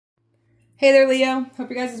Hey there, Leo. Hope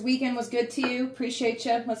your guys' weekend was good to you. Appreciate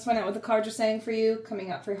you. Let's find out what the cards are saying for you.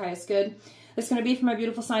 Coming up for your highest good. This is going to be for my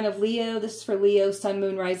beautiful sign of Leo. This is for Leo, Sun,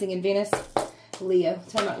 Moon, Rising, and Venus. Leo.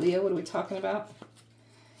 Tell me about Leo. What are we talking about?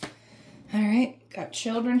 All right. Got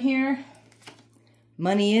children here.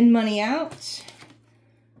 Money in, money out.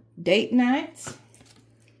 Date nights.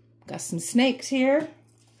 Got some snakes here.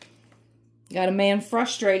 Got a man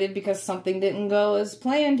frustrated because something didn't go as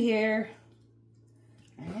planned here.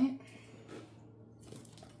 All right.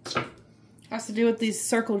 Has to do with these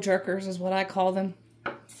circle jerkers is what I call them.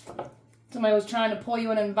 Somebody was trying to pull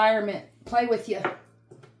you in an environment, play with you.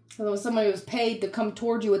 So somebody was paid to come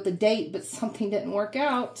toward you with the date, but something didn't work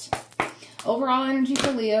out. Overall energy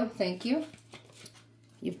for Leo, thank you.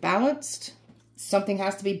 You've balanced. Something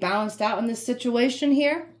has to be balanced out in this situation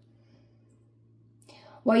here.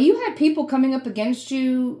 While you had people coming up against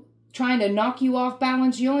you, trying to knock you off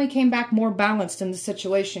balance, you only came back more balanced in the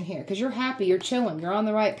situation here. Because you're happy, you're chilling, you're on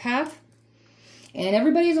the right path. And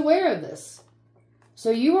everybody's aware of this.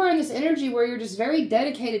 So you are in this energy where you're just very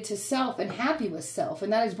dedicated to self and happy with self.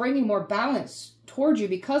 And that is bringing more balance towards you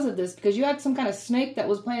because of this. Because you had some kind of snake that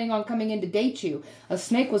was planning on coming in to date you. A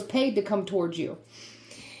snake was paid to come towards you.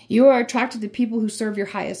 You are attracted to people who serve your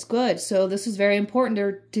highest good. So this is very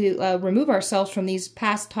important to remove ourselves from these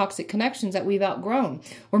past toxic connections that we've outgrown.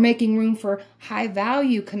 We're making room for high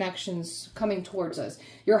value connections coming towards us.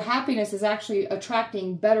 Your happiness is actually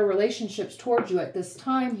attracting better relationships towards you at this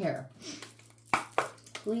time here.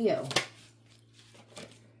 Leo.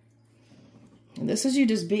 And this is you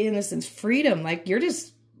just being this in freedom. Like you're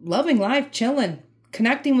just loving life, chilling,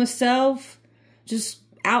 connecting with self, just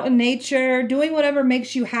out in nature, doing whatever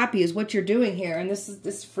makes you happy is what you're doing here. And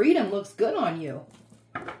this freedom looks good on you.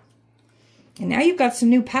 And now you've got some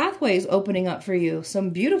new pathways opening up for you.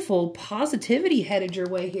 Some beautiful positivity headed your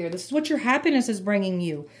way here. This is what your happiness is bringing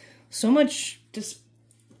you. So much just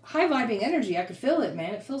high vibing energy. I could feel it,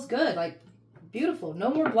 man. It feels good. Like beautiful.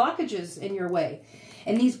 No more blockages in your way.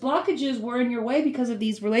 And these blockages were in your way because of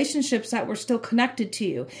these relationships that were still connected to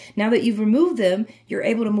you. Now that you've removed them, you're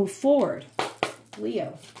able to move forward.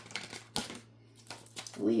 Leo.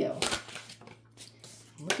 Leo.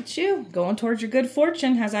 Look at you, going towards your good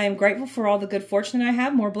fortune. As I am grateful for all the good fortune I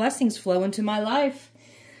have, more blessings flow into my life.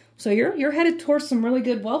 So you're headed towards some really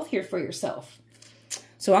good wealth here for yourself.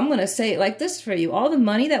 So I'm going to say it like this for you. All the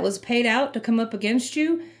money that was paid out to come up against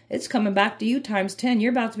you, it's coming back to you times 10.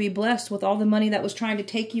 You're about to be blessed with all the money that was trying to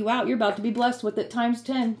take you out. You're about to be blessed with it times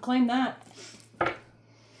 10. Claim that.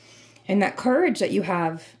 And that courage that you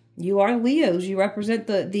have. You are Leos. You represent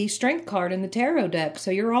the strength card in the tarot deck.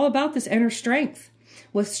 So you're all about this inner strength.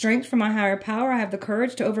 With strength from my higher power, I have the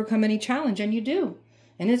courage to overcome any challenge. And you do.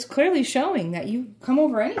 And it's clearly showing that you come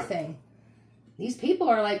over anything. These people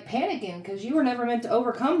are like panicking because you were never meant to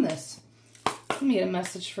overcome this. Let me get a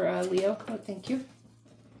message for Leo. Oh, thank you.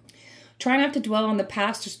 Try not to dwell on the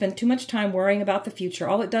past or spend too much time worrying about the future.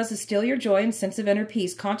 All it does is steal your joy and sense of inner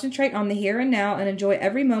peace. Concentrate on the here and now and enjoy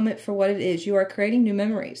every moment for what it is. You are creating new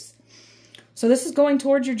memories. So this is going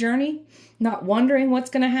towards your journey, not wondering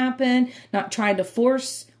what's going to happen, not trying to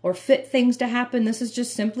force or fit things to happen. This is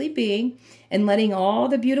just simply being and letting all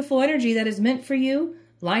the beautiful energy that is meant for you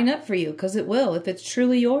line up for you, because it will. If it's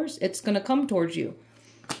truly yours, it's going to come towards you.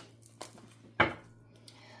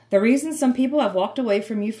 The reason some people have walked away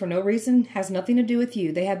from you for no reason has nothing to do with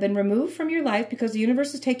you. They have been removed from your life because the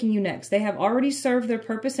universe is taking you next. They have already served their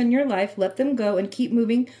purpose in your life. Let them go and keep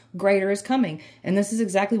moving. Greater is coming. And this is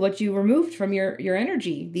exactly what you removed from your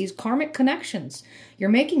energy. These karmic connections. You're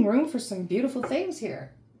making room for some beautiful things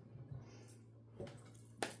here.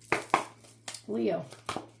 Leo.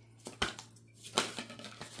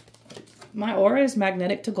 My aura is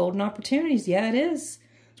magnetic to golden opportunities. Yeah, it is.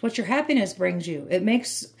 It's what your happiness brings you. It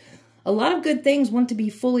makes a lot of good things want to be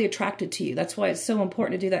fully attracted to you. That's why it's so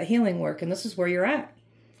important to do that healing work. And this is where you're at.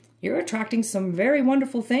 You're attracting some very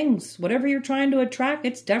wonderful things. Whatever you're trying to attract,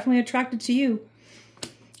 it's definitely attracted to you.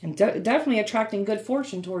 And definitely attracting good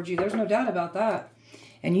fortune towards you. There's no doubt about that.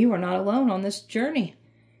 And you are not alone on this journey.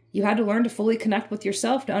 You had to learn to fully connect with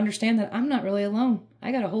yourself to understand that I'm not really alone.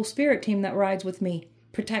 I got a whole spirit team that rides with me,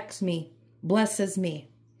 protects me, blesses me.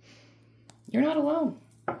 You're not alone.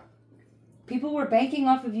 People were banking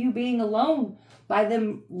off of you being alone by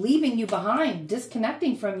them leaving you behind,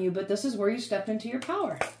 disconnecting from you, but this is where you stepped into your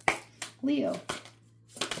power. Leo.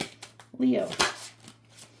 Leo.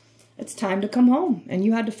 It's time to come home, and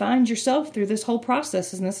you had to find yourself through this whole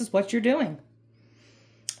process, and this is what you're doing.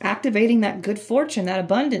 Activating that good fortune, that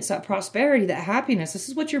abundance, that prosperity, that happiness. This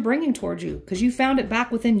is what you're bringing towards you, because you found it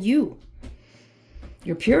back within you.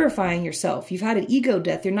 You're purifying yourself. You've had an ego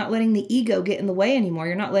death. You're not letting the ego get in the way anymore.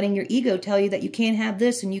 You're not letting your ego tell you that you can't have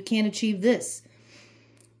this and you can't achieve this.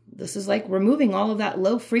 This is like removing all of that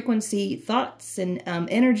low frequency thoughts and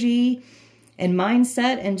energy and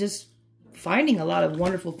mindset, and just finding a lot of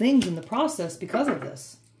wonderful things in the process because of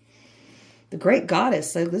this. The great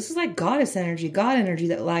goddess. So this is like goddess energy, God energy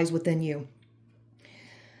that lies within you.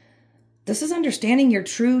 This is understanding your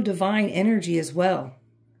true divine energy as well.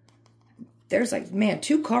 There's like, man,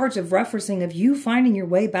 2 cards of referencing of you finding your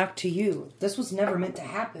way back to you. This was never meant to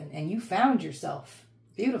happen, and you found yourself.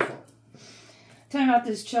 Beautiful. Tell me about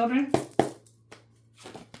this, children.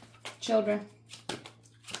 Children.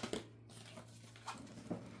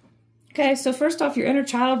 Okay, so first off, your inner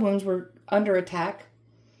child wounds were under attack.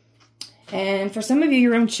 And for some of you,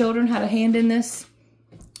 your own children had a hand in this,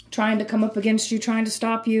 trying to come up against you, trying to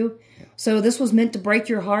stop you. So this was meant to break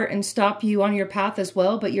your heart and stop you on your path as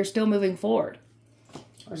well, but you're still moving forward.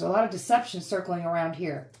 There's a lot of deception circling around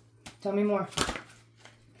here. Tell me more.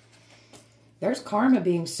 There's karma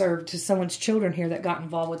being served to someone's children here that got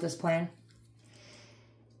involved with this plan.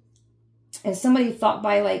 And somebody thought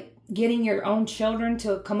by like getting your own children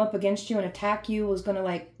to come up against you and attack you was going to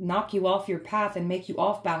like knock you off your path and make you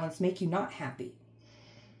off balance, make you not happy.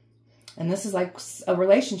 And this is like a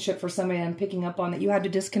relationship for somebody I'm picking up on, that you had to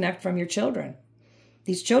disconnect from your children.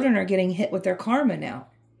 These children are getting hit with their karma now.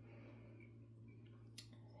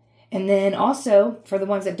 And then also, for the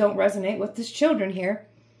ones that don't resonate with this children here,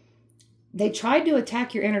 they tried to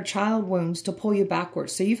attack your inner child wounds to pull you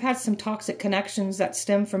backwards. So you've had some toxic connections that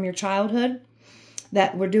stem from your childhood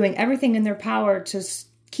that were doing everything in their power to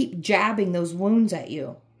keep jabbing those wounds at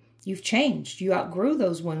you. You've changed. You outgrew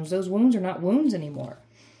those wounds. Those wounds are not wounds anymore.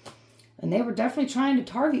 And they were definitely trying to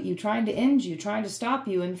target you, trying to end you, trying to stop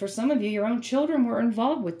you. And for some of you, your own children were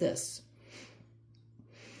involved with this.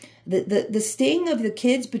 The sting of the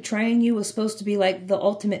kids betraying you was supposed to be like the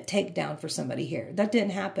ultimate takedown for somebody here. That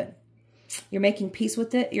didn't happen. You're making peace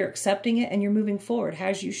with it, you're accepting it, and you're moving forward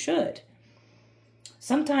as you should.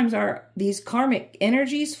 Sometimes these karmic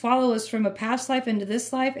energies follow us from a past life into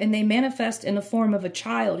this life, and they manifest in the form of a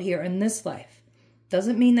child here in this life.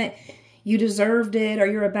 Doesn't mean that you deserved it or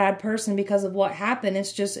you're a bad person because of what happened.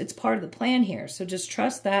 It's just, it's part of the plan here. So just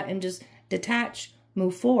trust that and just detach,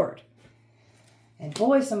 move forward. And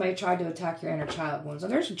boy, somebody tried to attack your inner child wounds. So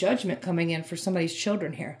there's judgment coming in for somebody's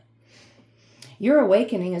children here. Your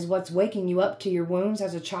awakening is what's waking you up to your wounds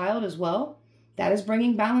as a child as well. That is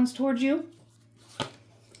bringing balance towards you.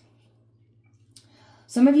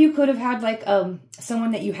 Some of you could have had like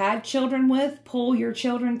someone that you had children with pull your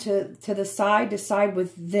children to the side, to side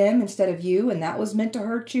with them instead of you, and that was meant to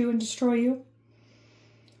hurt you and destroy you.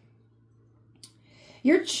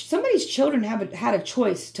 Somebody's children had a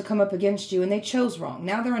choice to come up against you, and they chose wrong.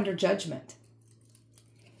 Now they're under judgment.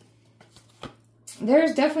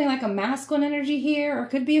 There's definitely like a masculine energy here, or it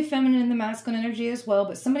could be a feminine in the masculine energy as well,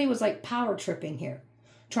 but somebody was like power tripping here,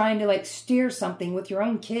 trying to like steer something with your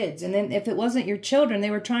own kids. And then if it wasn't your children,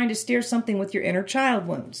 they were trying to steer something with your inner child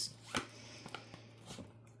wounds.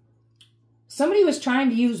 Somebody was trying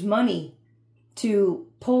to use money to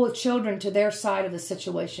pull the children to their side of the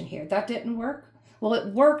situation here. That didn't work. Well,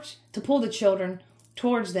 it worked to pull the children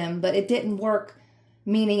towards them, but it didn't work,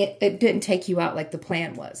 meaning it didn't take you out like the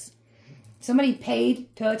plan was. Somebody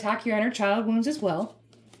paid to attack your inner child wounds as well.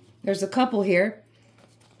 There's a couple here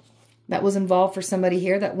that was involved for somebody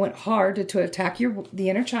here that went hard to attack the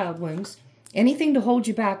inner child wounds. Anything to hold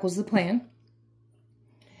you back was the plan.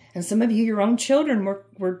 And some of you, your own children,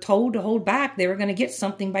 were told to hold back. They were going to get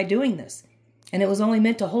something by doing this. And it was only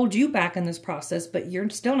meant to hold you back in this process, but you're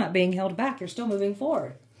still not being held back. You're still moving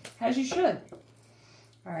forward, as you should.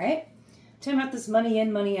 All right? Tell me about this money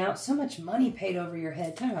in, money out. So much money paid over your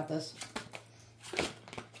head. Tell me about this.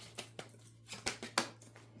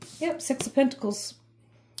 Yep, 6 of Pentacles.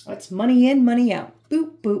 That's money in, money out.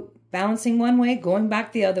 Boop, boop. Balancing one way, going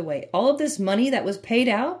back the other way. All of this money that was paid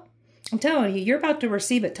out, I'm telling you, you're about to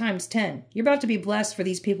receive it times 10. You're about to be blessed for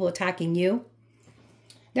these people attacking you.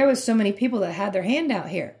 There was so many people that had their hand out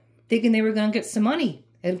here, thinking they were going to get some money,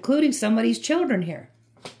 including somebody's children here.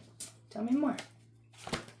 Tell me more.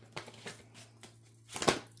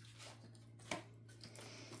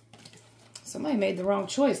 Somebody made the wrong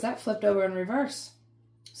choice. That flipped over in reverse.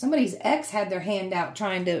 Somebody's ex had their hand out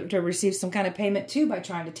trying to receive some kind of payment too by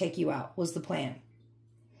trying to take you out, was the plan.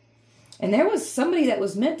 And there was somebody that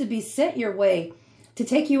was meant to be sent your way to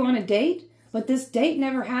take you on a date, but this date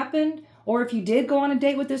never happened. Or if you did go on a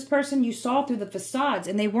date with this person, you saw through the facades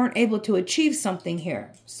and they weren't able to achieve something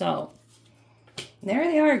here. So, there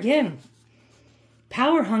they are again.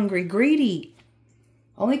 Power hungry, greedy,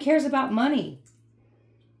 only cares about money.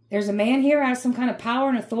 There's a man here who has some kind of power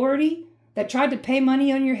and authority that tried to pay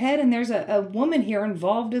money on your head, and there's a woman here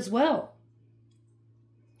involved as well.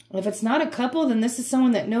 If it's not a couple, then this is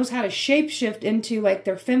someone that knows how to shapeshift into like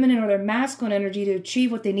their feminine or their masculine energy to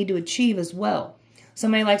achieve what they need to achieve as well.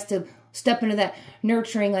 Somebody likes to step into that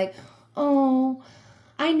nurturing, like, oh,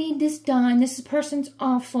 I need this done. This person's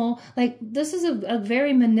awful. Like, this is a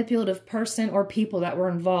very manipulative person or people that were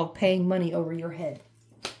involved paying money over your head.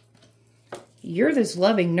 You're this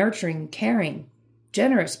loving, nurturing, caring,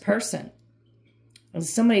 generous person. And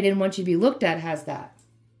somebody didn't want you to be looked at has that.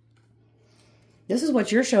 This is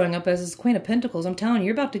what you're showing up as Queen of Pentacles. I'm telling you,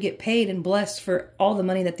 you're about to get paid and blessed for all the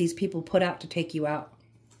money that these people put out to take you out.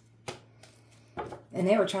 And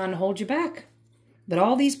they were trying to hold you back. But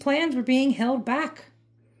all these plans were being held back.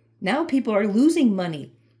 Now people are losing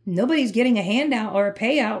money. Nobody's getting a handout or a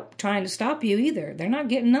payout trying to stop you either. They're not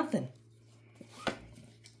getting nothing.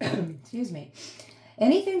 Excuse me.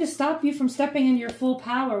 Anything to stop you from stepping into your full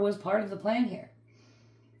power was part of the plan here.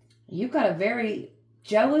 You've got a very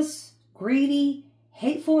jealous, greedy,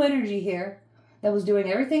 hateful energy here that was doing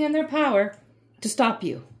everything in their power to stop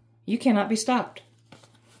you. You cannot be stopped.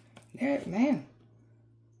 There, man.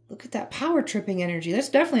 Look at that power tripping energy. There's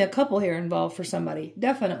definitely a couple here involved for somebody.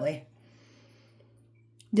 Definitely.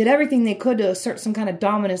 Did everything they could to assert some kind of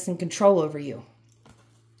dominance and control over you.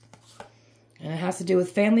 And it has to do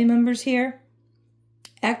with family members here.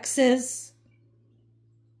 Exes.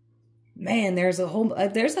 Man, there's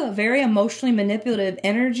a very emotionally manipulative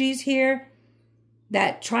energies here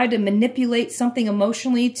that tried to manipulate something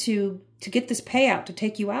emotionally to get this payout to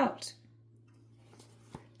take you out.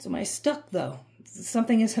 So am I stuck though?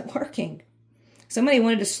 Something isn't working. Somebody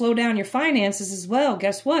wanted to slow down your finances as well.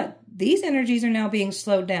 Guess what? These energies are now being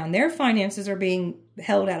slowed down. Their finances are being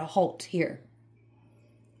held at a halt here.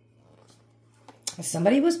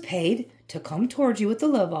 Somebody was paid to come towards you with the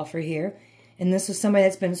love offer here. And this is somebody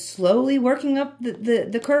that's been slowly working up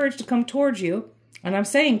the courage to come towards you. And I'm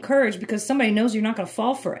saying courage because somebody knows you're not going to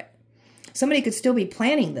fall for it. Somebody could still be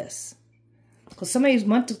planning this. Because somebody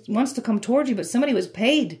wants to come towards you, but somebody was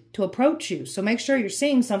paid to approach you. So make sure you're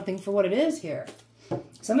seeing something for what it is here.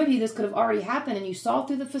 Some of you, this could have already happened and you saw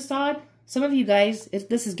through the facade. Some of you guys,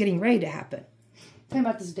 this is getting ready to happen. Tell me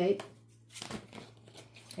about this date.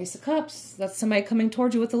 Ace of Cups. That's somebody coming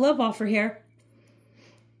towards you with a love offer here.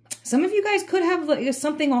 Some of you guys could have like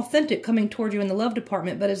something authentic coming toward you in the love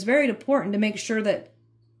department, but it's very important to make sure that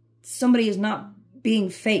somebody is not being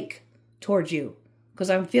fake towards you. Because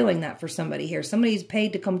I'm feeling that for somebody here. Somebody's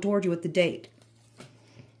paid to come toward you with the date.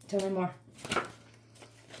 Tell me more.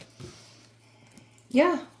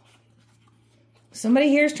 Yeah. Somebody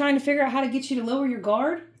here is trying to figure out how to get you to lower your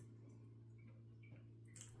guard.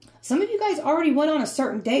 Some of you guys already went on a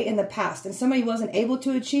certain date in the past and somebody wasn't able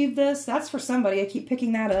to achieve this. That's for somebody. I keep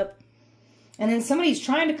picking that up. And then somebody's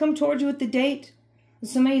trying to come towards you with the date. And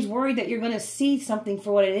somebody's worried that you're going to see something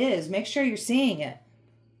for what it is. Make sure you're seeing it.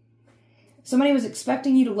 Somebody was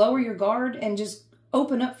expecting you to lower your guard and just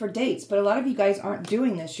open up for dates. But a lot of you guys aren't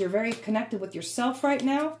doing this. You're very connected with yourself right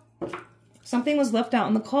now. Something was left out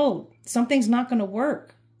in the cold. Something's not going to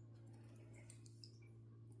work.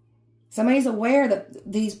 Somebody's aware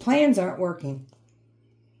that these plans aren't working.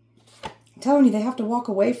 I'm telling you, they have to walk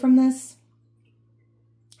away from this.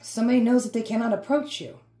 Somebody knows that they cannot approach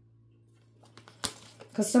you.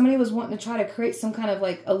 Because somebody was wanting to try to create some kind of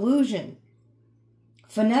like illusion.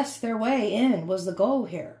 Finesse their way in was the goal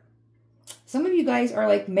here. Some of you guys are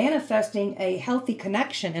like manifesting a healthy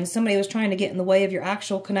connection and somebody was trying to get in the way of your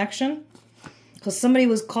actual connection. Because somebody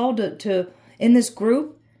was called to in this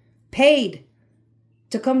group, paid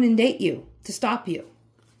to come and date you, to stop you.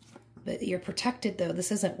 But you're protected though.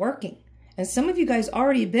 This isn't working. And some of you guys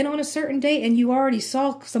already been on a certain date and you already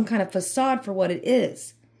saw some kind of facade for what it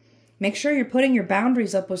is. Make sure you're putting your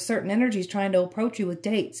boundaries up with certain energies trying to approach you with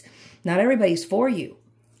dates. Not everybody's for you.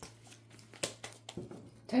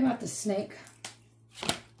 Tell me about the snake.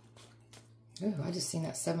 Ooh, I just seen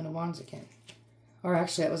that 7 of Wands again. Or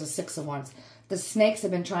actually, that was a 6 of Wands. The snakes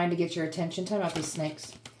have been trying to get your attention. Tell me about these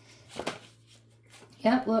snakes.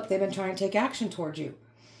 Yeah, look, they've been trying to take action towards you.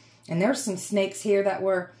 And there's some snakes here that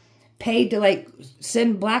were paid to, like,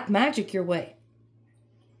 send black magic your way.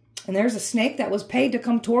 And there's a snake that was paid to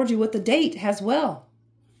come towards you with a date as well.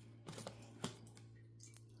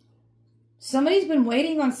 Somebody's been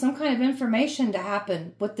waiting on some kind of information to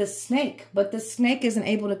happen with this snake, but this snake isn't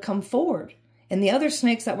able to come forward. And the other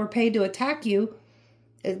snakes that were paid to attack you,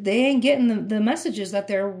 they ain't getting the messages that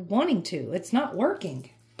they're wanting to. It's not working.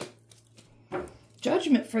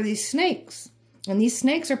 Judgment for these snakes. And these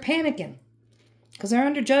snakes are panicking because they're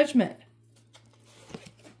under judgment.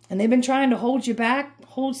 And they've been trying to hold you back,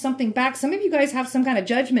 hold something back. Some of you guys have some kind of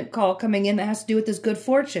judgment call coming in that has to do with this good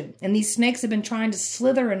fortune. And these snakes have been trying to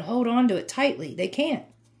slither and hold on to it tightly. They can't.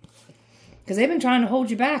 Because they've been trying to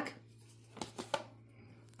hold you back.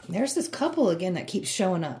 There's this couple again that keeps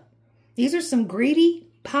showing up. These are some greedy,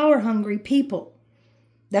 power-hungry people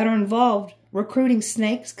that are involved recruiting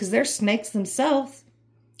snakes because they're snakes themselves.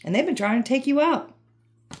 And they've been trying to take you out.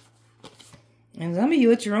 And some of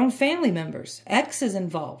you, it's your own family members. Ex is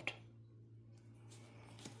involved.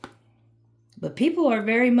 But people are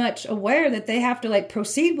very much aware that they have to like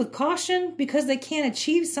proceed with caution because they can't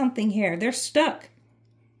achieve something here. They're stuck.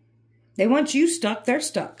 They want you stuck. They're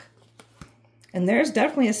stuck. And there's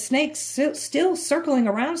definitely a snake still circling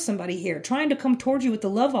around somebody here, trying to come towards you with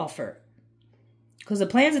the love offer. Because the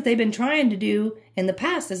plans that they've been trying to do in the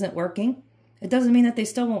past isn't working. It doesn't mean that they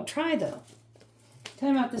still won't try, though.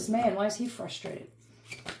 Tell me about this man. Why is he frustrated?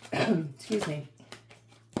 Excuse me.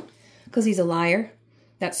 Because he's a liar.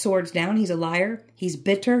 That sword's down. He's a liar. He's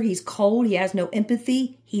bitter. He's cold. He has no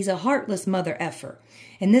empathy. He's a heartless mother effer.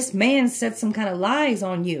 And this man said some kind of lies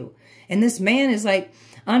on you. And this man is like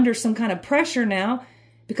under some kind of pressure now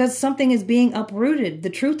because something is being uprooted.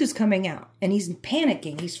 The truth is coming out. And he's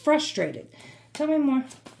panicking. He's frustrated. Tell me more.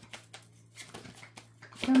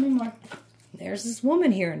 Tell me more. There's this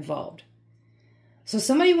woman here involved. So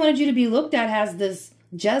somebody wanted you to be looked at as this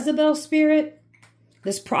Jezebel spirit.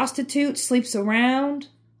 This prostitute sleeps around.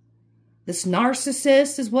 This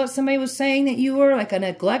narcissist is what somebody was saying that you were. Like a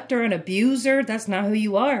neglector, an abuser. That's not who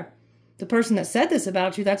you are. The person that said this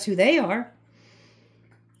about you, that's who they are.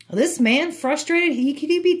 This man, frustrated, he could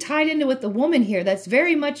be tied into with the woman here that's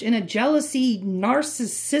very much in a jealousy,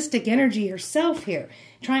 narcissistic energy herself here.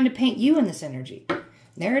 Trying to paint you in this energy.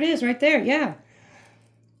 There it is right there, yeah.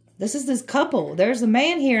 This is this couple. There's a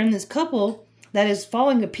man here in this couple that is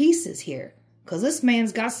falling to pieces here. Because this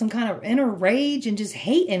man's got some kind of inner rage and just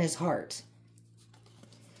hate in his heart.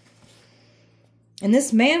 And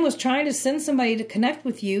this man was trying to send somebody to connect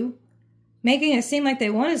with you, making it seem like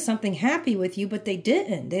they wanted something happy with you, but they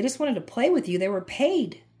didn't. They just wanted to play with you. They were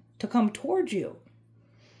paid to come towards you.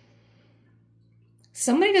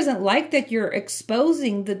 Somebody doesn't like that you're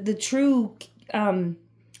exposing the true,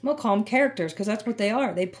 we'll call them characters, because that's what they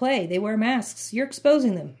are. They play. They wear masks. You're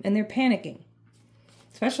exposing them, and they're panicking.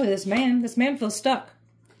 Especially this man. This man feels stuck.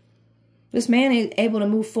 This man ain't able to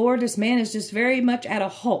move forward. This man is just very much at a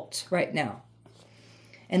halt right now.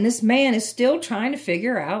 And this man is still trying to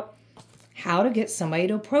figure out how to get somebody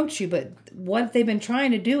to approach you. But what they've been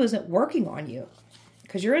trying to do isn't working on you.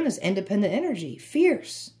 Because you're in this independent energy.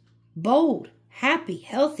 Fierce, bold, happy,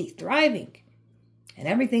 healthy, thriving. And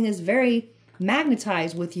everything is very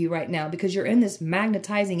magnetized with you right now because you're in this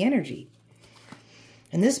magnetizing energy.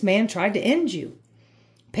 And this man tried to end you.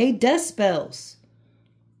 Paid death spells.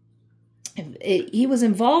 He was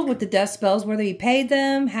involved with the death spells, whether he paid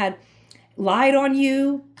them, had lied on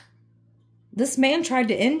you. This man tried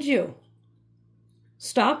to end you.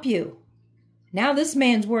 Stop you. Now this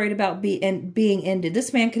man's worried about being ended.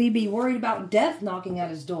 This man could be worried about death knocking at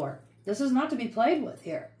his door. This is not to be played with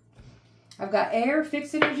here. I've got air,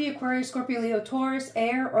 fixed energy, Aquarius, Scorpio, Leo, Taurus,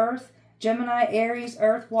 air, earth, Gemini, Aries,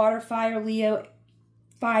 earth, water, fire, Leo,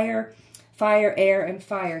 fire, air, and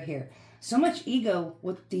fire here. So much ego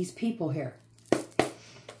with these people here.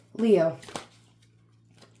 Leo.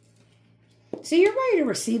 So you're ready to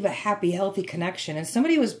receive a happy, healthy connection. And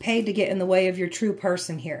somebody was paid to get in the way of your true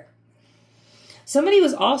person here. Somebody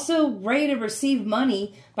was also ready to receive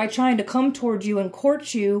money by trying to come towards you and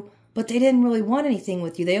court you, but they didn't really want anything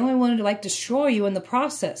with you. They only wanted to like destroy you in the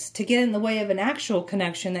process to get in the way of an actual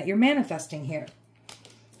connection that you're manifesting here.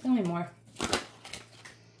 Tell me more.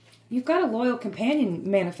 You've got a loyal companion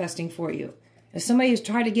manifesting for you. If somebody has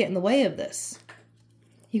tried to get in the way of this.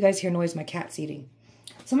 You guys hear noise, my cat's eating.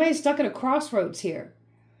 Somebody's stuck at a crossroads here.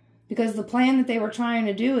 Because the plan that they were trying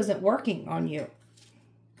to do isn't working on you.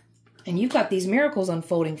 And you've got these miracles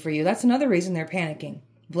unfolding for you. That's another reason they're panicking.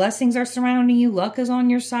 Blessings are surrounding you. Luck is on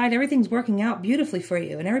your side. Everything's working out beautifully for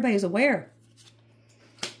you. And everybody's aware.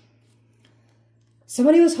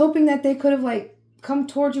 Somebody was hoping that they could have like come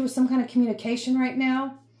towards you with some kind of communication right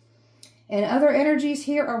now. And other energies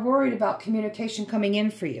here are worried about communication coming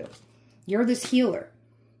in for you. You're this healer.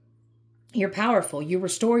 You're powerful. You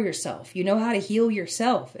restore yourself. You know how to heal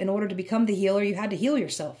yourself. In order to become the healer, you had to heal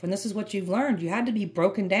yourself. And this is what you've learned. You had to be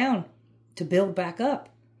broken down to build back up.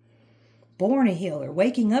 Born a healer.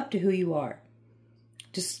 Waking up to who you are.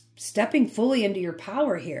 Just stepping fully into your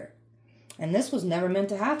power here. And this was never meant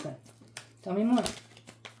to happen. Tell me more.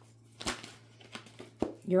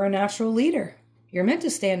 You're a natural leader. You're meant to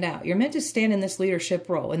stand out. You're meant to stand in this leadership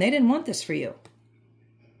role. And they didn't want this for you.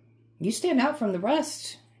 You stand out from the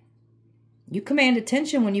rest. You command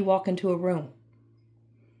attention when you walk into a room.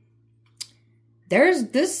 There's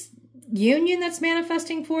this union that's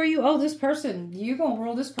manifesting for you. Oh, this person, you're going to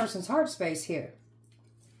rule this person's heart space here.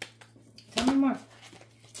 Tell me more.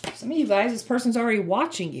 Some of you guys, this person's already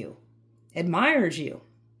watching you, admires you.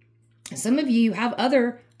 And some of you have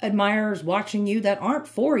other admirers watching you that aren't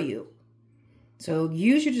for you. So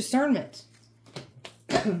use your discernment.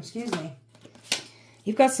 Excuse me.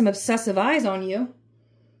 You've got some obsessive eyes on you.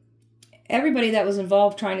 Everybody that was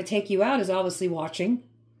involved trying to take you out is obviously watching.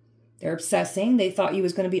 They're obsessing. They thought you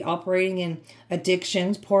was going to be operating in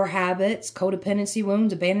addictions, poor habits, codependency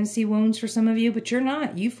wounds, abandoncy wounds for some of you, but you're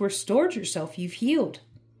not. You've restored yourself. You've healed.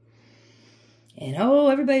 And oh,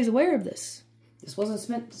 everybody's aware of this. This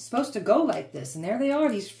wasn't supposed to go like this. And there they are,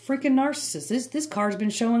 these freaking narcissists. This card's been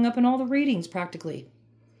showing up in all the readings practically.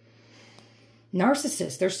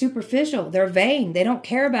 Narcissists, they're superficial. They're vain. They don't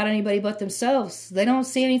care about anybody but themselves. They don't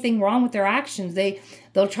see anything wrong with their actions.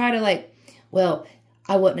 They'll try to like, well,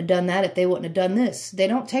 I wouldn't have done that if they wouldn't have done this. They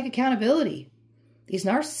don't take accountability. These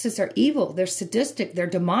narcissists are evil. They're sadistic. They're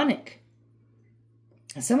demonic.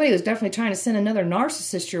 And somebody was definitely trying to send another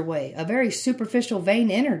narcissist your way. A very superficial, vain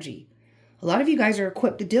energy. A lot of you guys are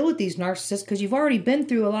equipped to deal with these narcissists because you've already been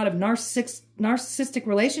through a lot of narcissistic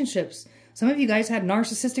relationships. Some of you guys had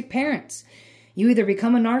narcissistic parents. You either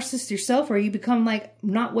become a narcissist yourself or you become like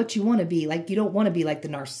not what you want to be. Like you don't want to be like the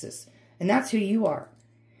narcissist. And that's who you are.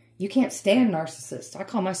 You can't stand narcissists. I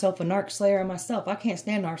call myself a narc slayer myself. I can't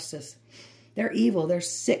stand narcissists. They're evil. They're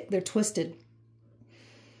sick. They're twisted.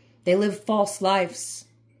 They live false lives.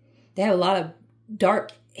 They have a lot of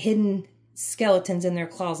dark, hidden skeletons in their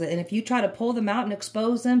closet. And if you try to pull them out and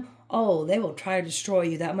expose them, oh, they will try to destroy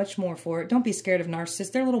you that much more for it. Don't be scared of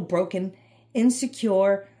narcissists. They're little broken,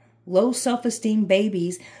 insecure, low self-esteem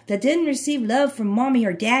babies that didn't receive love from mommy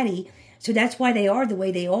or daddy. So that's why they are the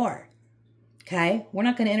way they are. Okay? We're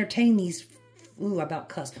not going to entertain these... Ooh, I about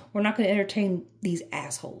cussed. We're not going to entertain these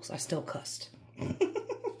assholes. I still cussed.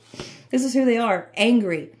 This is who they are.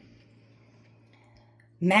 Angry.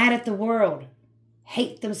 Mad at the world.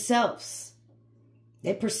 Hate themselves.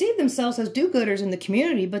 They perceive themselves as do-gooders in the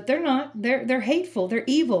community, but they're not. They're hateful. They're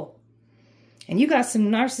evil. And you got some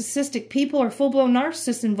narcissistic people or full-blown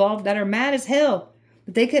narcissists involved that are mad as hell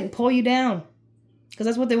that they couldn't pull you down because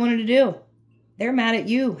that's what they wanted to do. They're mad at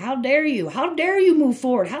you. How dare you? How dare you move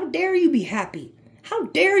forward? How dare you be happy? How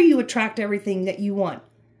dare you attract everything that you want?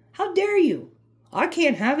 How dare you? I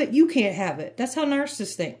can't have it. You can't have it. That's how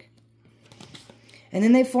narcissists think. And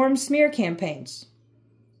then they form smear campaigns.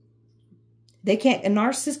 A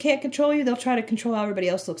narcissist can't control you. They'll try to control how everybody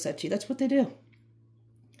else looks at you. That's what they do.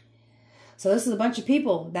 So this is a bunch of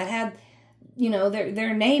people that had, you know,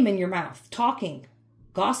 their name in your mouth, talking,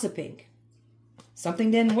 gossiping.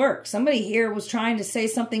 Something didn't work. Somebody here was trying to say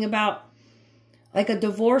something about like a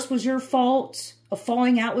divorce was your fault, a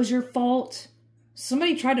falling out was your fault.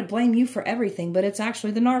 Somebody tried to blame you for everything, but it's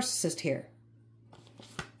actually the narcissist here.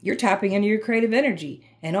 You're tapping into your creative energy.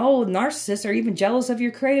 And oh, narcissists are even jealous of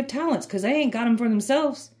your creative talents because they ain't got them for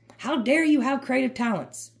themselves. How dare you have creative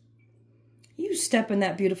talents? You step in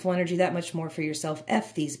that beautiful energy that much more for yourself.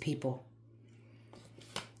 F these people.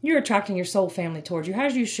 You're attracting your soul family towards you,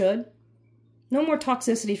 as you should. No more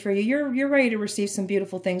toxicity for you. You're ready to receive some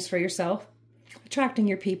beautiful things for yourself. Attracting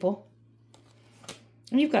your people.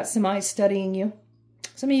 And you've got some eyes studying you.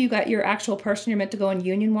 Some of you got your actual person you're meant to go in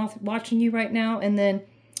union watching you right now. And then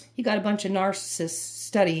you got a bunch of narcissists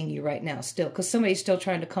studying you right now still. Because somebody's still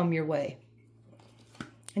trying to come your way.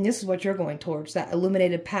 And this is what you're going towards. That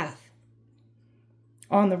illuminated path.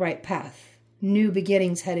 On the right path. New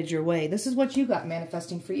beginnings headed your way. This is what you got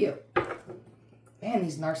manifesting for you. Man,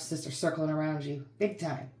 these narcissists are circling around you. Big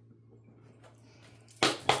time.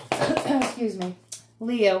 Excuse me.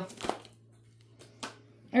 Leo.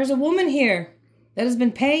 There's a woman here that has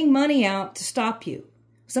been paying money out to stop you.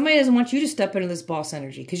 Somebody doesn't want you to step into this boss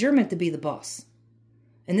energy because you're meant to be the boss.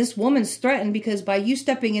 And this woman's threatened because by you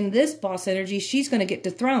stepping into this boss energy, she's going to get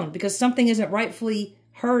dethroned because something isn't rightfully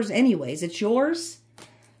hers anyways. It's yours.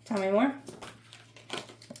 Tell me more.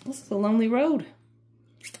 This is a lonely road.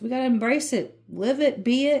 We got to embrace it. Live it,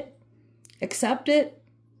 be it, accept it,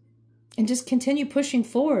 and just continue pushing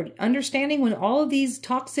forward. Understanding when all of these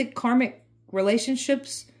toxic karmic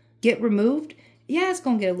relationships get removed, yeah, it's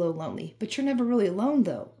going to get a little lonely, but you're never really alone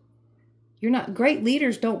though. You're not, great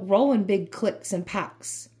leaders don't roll in big cliques and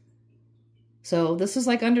packs. So this is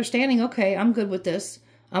like understanding, okay, I'm good with this.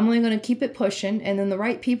 I'm only going to keep it pushing, and then the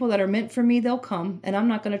right people that are meant for me, they'll come, and I'm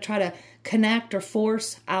not going to try to connect or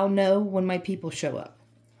force. I'll know when my people show up.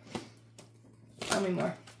 Tell me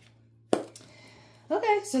more.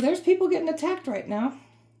 Okay, so there's people getting attacked right now.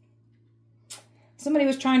 Somebody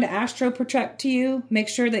was trying to astro protect to you. Make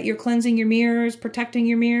sure that you're cleansing your mirrors, protecting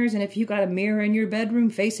your mirrors. And if you got a mirror in your bedroom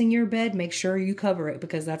facing your bed, make sure you cover it,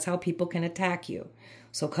 because that's how people can attack you.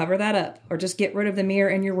 So cover that up, or just get rid of the mirror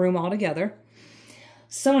in your room altogether.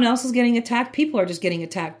 Someone else is getting attacked. People are just getting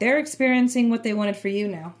attacked. They're experiencing what they wanted for you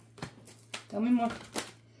now. Tell me more.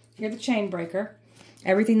 You're the chain breaker.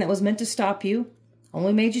 Everything that was meant to stop you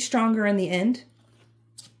only made you stronger in the end.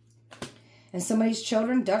 And somebody's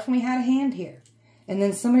children definitely had a hand here. And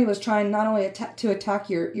then somebody was trying not only to attack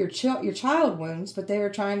your child wounds, but they were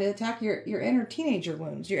trying to attack your inner teenager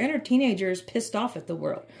wounds. Your inner teenager is pissed off at the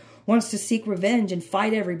world, wants to seek revenge and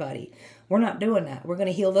fight everybody. We're not doing that. We're going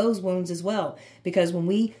to heal those wounds as well. Because when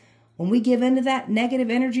we give into that negative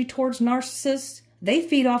energy towards narcissists, they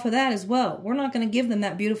feed off of that as well. We're not going to give them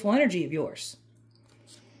that beautiful energy of yours.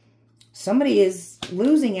 Somebody is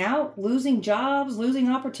losing out, losing jobs, losing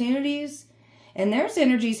opportunities. And there's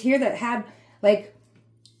energies here that had, like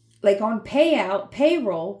on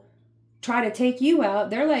payroll, try to take you out.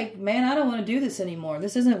 They're like, man, I don't want to do this anymore.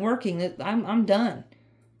 This isn't working. I'm done.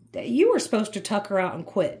 You were supposed to tuck her out and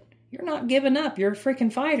quit. You're not giving up. You're a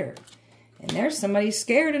freaking fighter. And there's somebody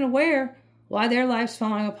scared and aware why their life's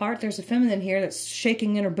falling apart. There's a feminine here that's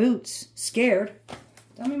shaking in her boots, scared.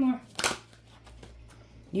 Tell me more.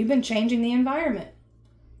 You've been changing the environment.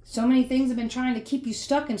 So many things have been trying to keep you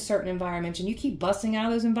stuck in certain environments, and you keep busting out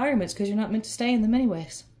of those environments because you're not meant to stay in them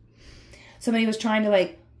anyways. Somebody was trying to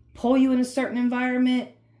like pull you in a certain environment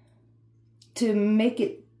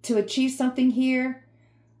to achieve something here.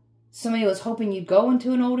 Somebody was hoping you'd go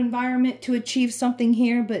into an old environment to achieve something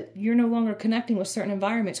here, but you're no longer connecting with certain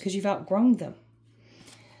environments because you've outgrown them.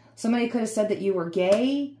 Somebody could have said that you were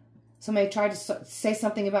gay. Somebody tried to say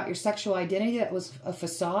something about your sexual identity that was a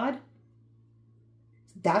facade.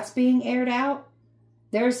 That's being aired out.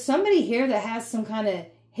 There's somebody here that has some kind of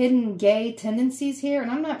hidden gay tendencies here.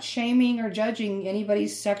 And I'm not shaming or judging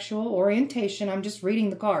anybody's sexual orientation. I'm just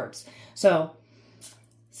reading the cards. So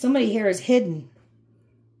somebody here is hidden.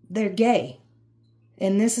 They're gay.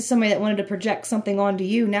 And this is somebody that wanted to project something onto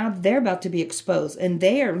you. Now they're about to be exposed. And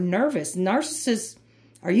they are nervous. Narcissists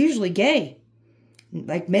are usually gay.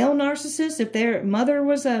 Like male narcissists, if their mother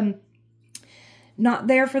was not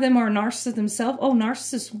there for them, or a narcissist themselves. Oh, a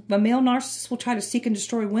male narcissist will try to seek and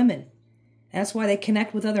destroy women. That's why they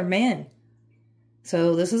connect with other men.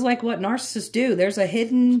 So this is like what narcissists do. There's a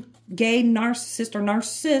hidden gay narcissist or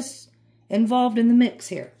narcissists involved in the mix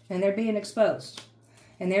here. And they're being exposed.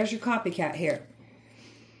 And there's your copycat here.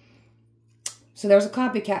 So there's a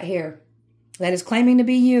copycat here that is claiming to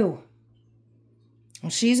be you.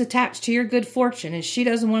 Well, she's attached to your good fortune, and she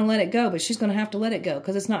doesn't want to let it go, but she's going to have to let it go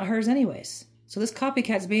because it's not hers anyways. So this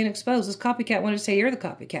copycat's being exposed. This copycat wanted to say you're the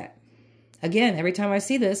copycat. Again, every time I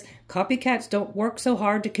see this, copycats don't work so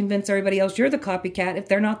hard to convince everybody else you're the copycat if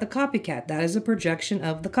they're not the copycat. That is a projection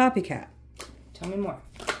of the copycat. Tell me more.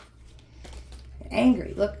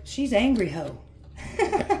 Angry. Look, she's angry, ho.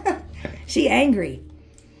 She angry.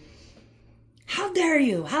 How dare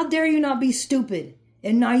you? How dare you not be stupid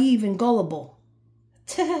and naive and gullible?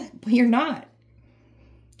 You're not.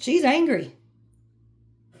 She's angry.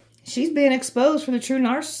 She's being exposed for the true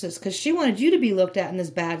narcissist because she wanted you to be looked at in this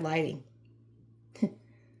bad lighting.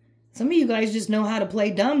 Some of you guys just know how to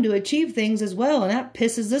play dumb to achieve things as well, and that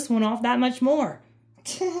pisses this one off that much more.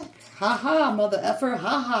 Ha ha, mother effer,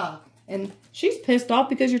 ha ha. And she's pissed off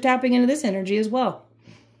because you're tapping into this energy as well.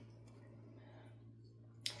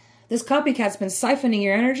 This copycat's been siphoning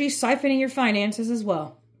your energy, siphoning your finances as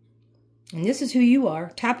well. And this is who you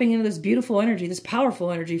are, tapping into this beautiful energy, this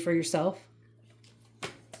powerful energy for yourself.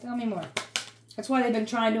 Tell me more. That's why they've been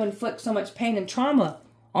trying to inflict so much pain and trauma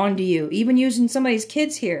onto you, even using somebody's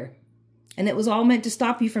kids here. And it was all meant to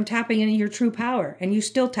stop you from tapping into your true power, and you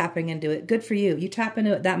still tapping into it. Good for you. You tap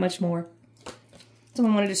into it that much more.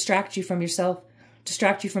 Someone want to distract you from yourself,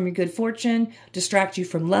 distract you from your good fortune, distract you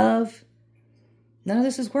from love. None of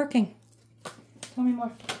this is working. Tell me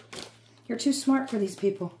more. You're too smart for these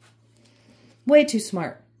people. Way too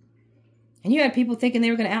smart. And you had people thinking they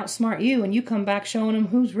were going to outsmart you, and you come back showing them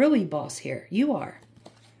who's really boss here. You are.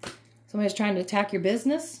 Somebody's trying to attack your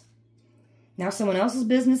business. Now someone else's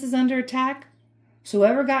business is under attack. So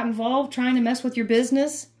whoever got involved trying to mess with your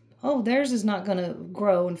business, oh, theirs is not going to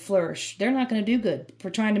grow and flourish. They're not going to do good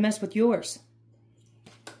for trying to mess with yours.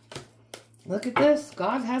 Look at this.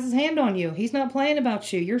 God has his hand on you. He's not playing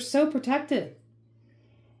about you. You're so protected.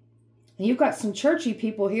 And you've got some churchy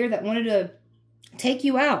people here that wanted to take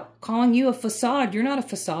you out, calling you a facade. You're not a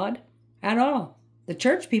facade at all. The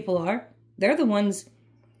church people are. They're the ones.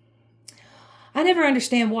 I never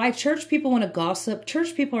understand why church people want to gossip.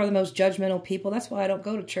 Church people are the most judgmental people. That's why I don't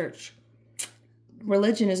go to church.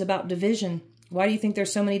 Religion is about division. Why do you think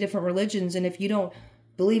there's so many different religions? And if you don't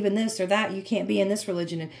believe in this or that, you can't be in this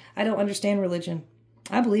religion. And I don't understand religion.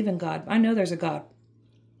 I believe in God. I know there's a God.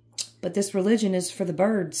 But this religion is for the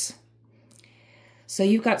birds. So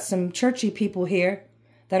you've got some churchy people here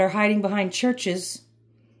that are hiding behind churches.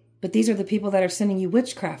 But these are the people that are sending you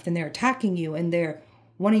witchcraft, and they're attacking you, and they're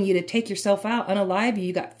wanting you to take yourself out, unalive you.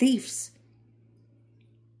 You got thieves,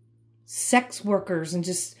 sex workers, and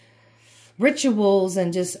just rituals,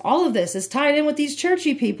 and just all of this is tied in with these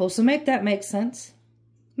churchy people. So make that make sense.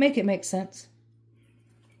 Make it make sense.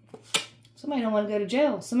 Somebody don't want to go to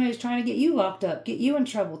jail. Somebody's trying to get you locked up, get you in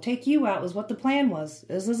trouble, take you out was what the plan was.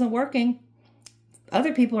 This isn't working.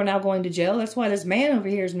 Other people are now going to jail. That's why this man over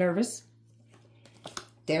here is nervous.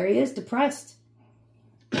 There he is, depressed,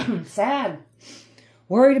 sad,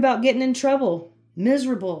 worried about getting in trouble,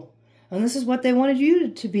 miserable. And this is what they wanted you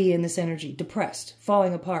to be in this energy, depressed,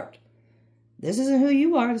 falling apart. This isn't who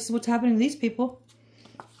you are. This is what's happening to these people.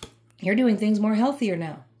 You're doing things more healthier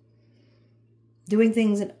now. Doing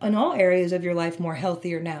things in all areas of your life more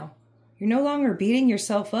healthier now. You're no longer beating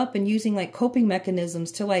yourself up and using like coping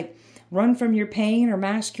mechanisms to like run from your pain or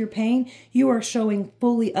mask your pain. You are showing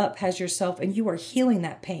fully up as yourself, and you are healing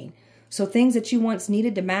that pain. So things that you once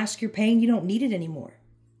needed to mask your pain, you don't need it anymore.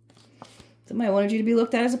 Somebody wanted you to be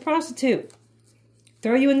looked at as a prostitute.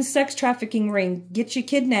 Throw you in the sex trafficking ring. Get you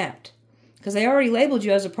kidnapped. Because they already labeled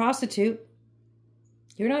you as a prostitute.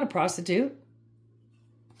 You're not a prostitute.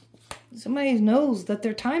 Somebody knows that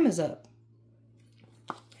their time is up.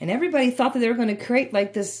 And everybody thought that they were going to create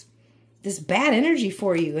like this bad energy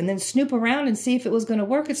for you and then snoop around and see if it was going to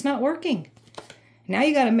work. It's not working. Now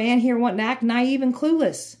you got a man here wanting to act naive and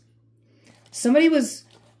clueless. Somebody's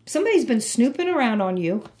been snooping around on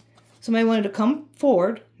you. Somebody wanted to come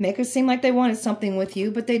forward, make it seem like they wanted something with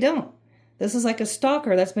you, but they don't. This is like a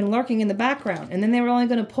stalker that's been lurking in the background. And then they were only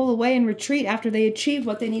going to pull away and retreat after they achieved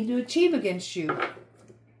what they needed to achieve against you.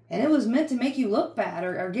 And it was meant to make you look bad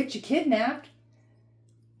or get you kidnapped.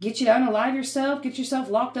 Get you to unalive yourself, get yourself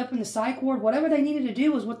locked up in the psych ward. Whatever they needed to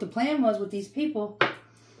do was what the plan was with these people.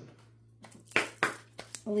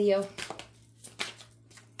 Leo.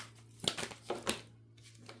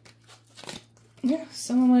 Yeah,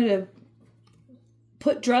 someone wanted to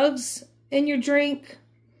put drugs in your drink.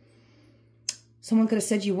 Someone could have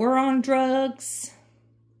said you were on drugs.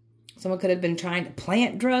 Someone could have been trying to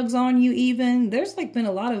plant drugs on you even. There's like been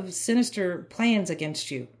a lot of sinister plans against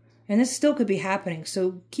you. And this still could be happening,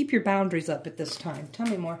 so keep your boundaries up at this time. Tell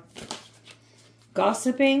me more.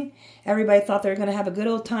 Gossiping. Everybody thought they were going to have a good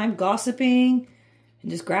old time gossiping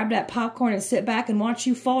and just grab that popcorn and sit back and watch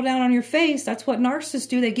you fall down on your face. That's what narcissists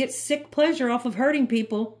do. They get sick pleasure off of hurting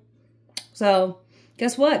people. So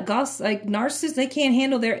guess what? Like narcissists, they can't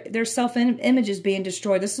handle their self-images being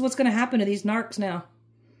destroyed. This is what's going to happen to these narcs now.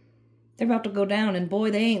 They're about to go down, and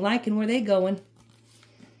boy, they ain't liking where they going.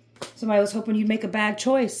 Somebody was hoping you'd make a bad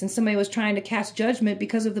choice, and somebody was trying to cast judgment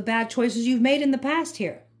because of the bad choices you've made in the past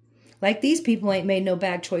here. Like these people ain't made no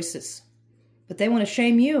bad choices. But they want to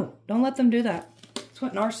shame you. Don't let them do that. That's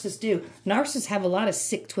what narcissists do. Narcissists have a lot of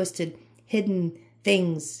sick, twisted, hidden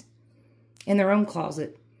things in their own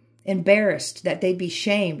closet. Embarrassed that they'd be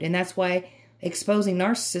shamed. And that's why exposing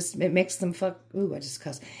narcissists, it makes them Ooh, I just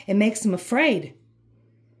cussed. It makes them afraid.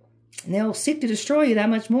 And they'll seek to destroy you that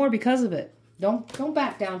much more because of it. Don't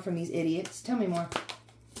back down from these idiots. Tell me more.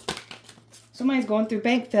 Somebody's going through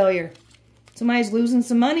bank failure. Somebody's losing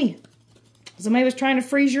some money. Somebody was trying to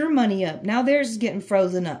freeze your money up. Now theirs is getting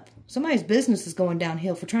frozen up. Somebody's business is going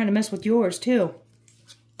downhill for trying to mess with yours too.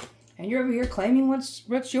 And you're over here claiming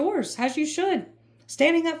what's yours, as you should.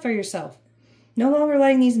 Standing up for yourself. No longer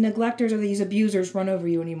letting these neglectors or these abusers run over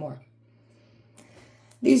you anymore.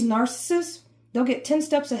 These narcissists, they'll get 10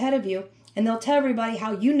 steps ahead of you. And they'll tell everybody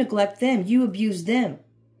how you neglect them, you abuse them.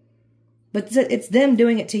 But it's them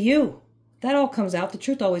doing it to you. That all comes out. The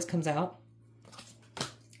truth always comes out.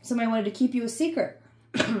 Somebody wanted to keep you a secret.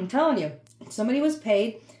 I'm telling you. Somebody was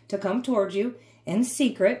paid to come towards you in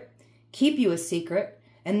secret, keep you a secret,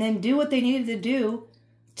 and then do what they needed to do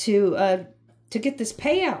to get this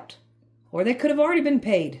payout. Or they could have already been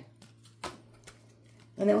paid.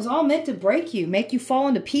 And it was all meant to break you, make you fall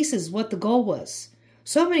into pieces, what the goal was.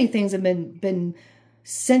 So many things have been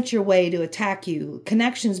sent your way to attack you.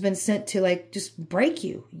 Connections been sent to like just break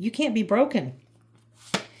you. You can't be broken.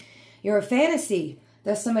 You're a fantasy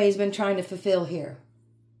that somebody's been trying to fulfill here.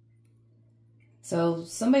 So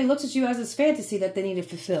somebody looks at you as this fantasy that they need to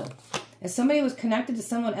fulfill. And somebody was connected to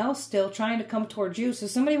someone else still trying to come towards you. So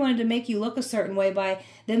somebody wanted to make you look a certain way by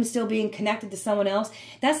them still being connected to someone else.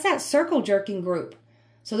 That's that circle jerking group.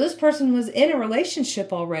 So this person was in a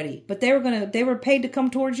relationship already, but they were paid to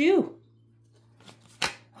come towards you,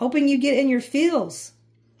 hoping you get in your feels.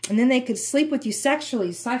 And then they could sleep with you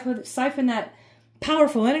sexually, siphon that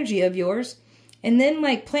powerful energy of yours, and then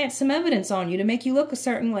like plant some evidence on you to make you look a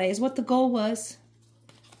certain way is what the goal was.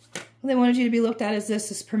 They wanted you to be looked at as this,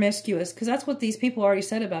 as promiscuous, because that's what these people already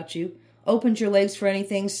said about you. Opens your legs for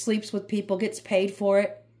anything, sleeps with people, gets paid for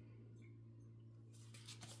it.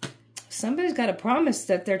 Somebody's got a promise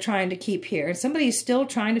that they're trying to keep here, and somebody's still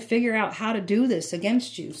trying to figure out how to do this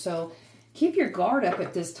against you. So keep your guard up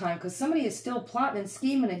at this time, because somebody is still plotting and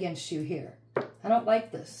scheming against you here. I don't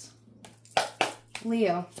like this.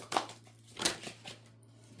 Leo.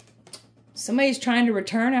 Somebody's trying to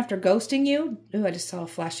return after ghosting you. Ooh, I just saw a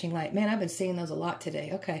flashing light. Man, I've been seeing those a lot today.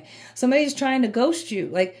 Okay. Somebody's trying to ghost you.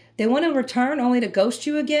 Like, they want to return only to ghost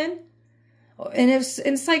you again. And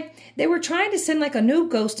it's like they were trying to send like a new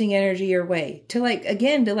ghosting energy your way. To like,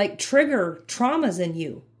 again, to like trigger traumas in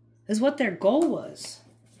you. Is what their goal was.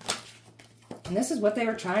 And this is what they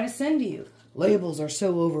were trying to send to you. Labels are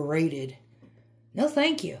so overrated. No,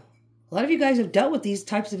 thank you. A lot of you guys have dealt with these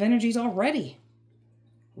types of energies already.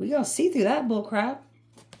 We're going to see through that bullcrap.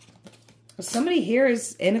 Somebody here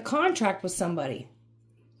is in a contract with somebody.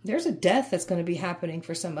 There's a death that's going to be happening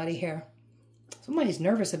for somebody here. Somebody's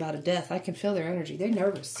nervous about a death. I can feel their energy. They're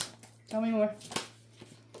nervous. Tell me more.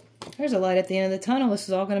 There's a light at the end of the tunnel. This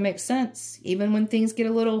is all going to make sense. Even when things get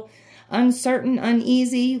a little uncertain,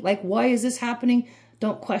 uneasy, like why is this happening?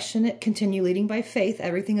 Don't question it. Continue leading by faith.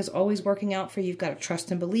 Everything is always working out for you. You've got to trust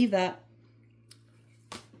and believe that.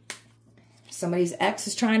 Somebody's ex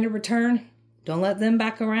is trying to return. Don't let them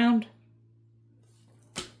back around.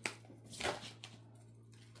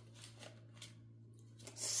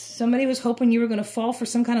 Somebody was hoping you were going to fall for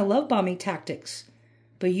some kind of love bombing tactics.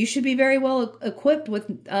 But you should be very well equipped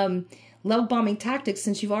with love bombing tactics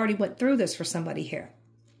since you've already went through this for somebody here.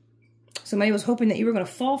 Somebody was hoping that you were going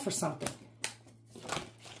to fall for something.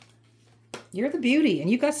 You're the beauty,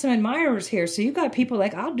 and you got some admirers here. So you got people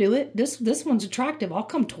like, I'll do it. This one's attractive. I'll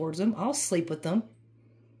come towards them. I'll sleep with them.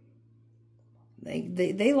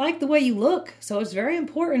 They like the way you look. So it's very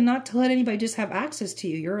important not to let anybody just have access to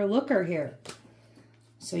you. You're a looker here.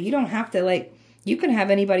 So you don't have to, like, you can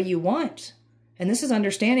have anybody you want. And this is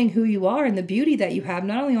understanding who you are and the beauty that you have,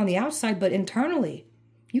 not only on the outside, but internally.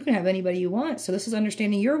 You can have anybody you want. So this is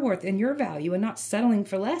understanding your worth and your value and not settling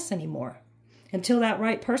for less anymore. Until that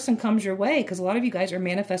right person comes your way, because a lot of you guys are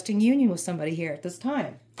manifesting union with somebody here at this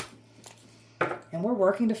time. And we're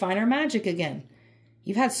working to find our magic again.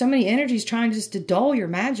 You've had so many energies trying just to dull your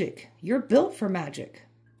magic. You're built for magic.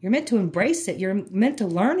 You're meant to embrace it. You're meant to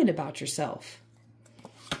learn it about yourself.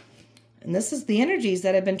 And this is the energies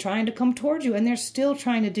that have been trying to come towards you, and they're still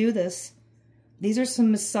trying to do this. These are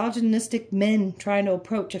some misogynistic men trying to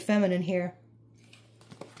approach a feminine here.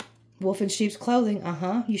 Wolf in sheep's clothing.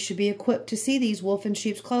 You should be equipped to see these wolf in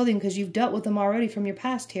sheep's clothing because you've dealt with them already from your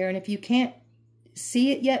past here. And if you can't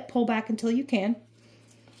see it yet, pull back until you can.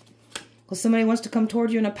 Well, somebody wants to come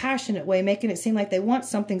toward you in a passionate way, making it seem like they want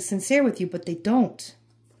something sincere with you, but they don't.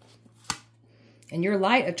 And your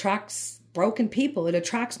light attracts broken people. It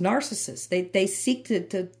attracts narcissists. They seek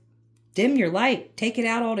to dim your light, take it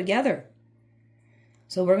out altogether.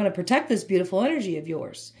 So we're going to protect this beautiful energy of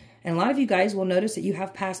yours. And a lot of you guys will notice that you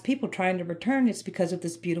have past people trying to return. It's because of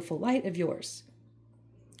this beautiful light of yours.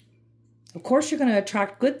 Of course, you're going to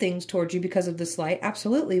attract good things towards you because of this light.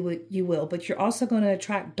 Absolutely, you will. But you're also going to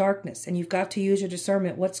attract darkness. And you've got to use your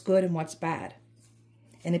discernment, what's good and what's bad.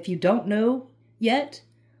 And if you don't know yet,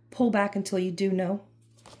 pull back until you do know.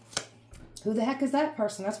 Who the heck is that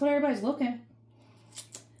person? That's what everybody's looking.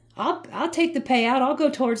 I'll take the payout. I'll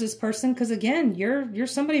go towards this person because, again, you're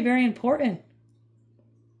somebody very important.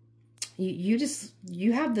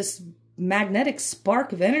 You have this magnetic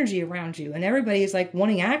spark of energy around you, and everybody is like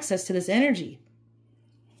wanting access to this energy.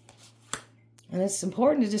 And it's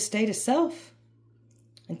important to just stay to self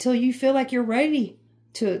until you feel like you're ready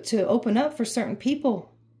to open up for certain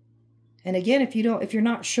people. And again, if you're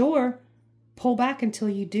not sure, pull back until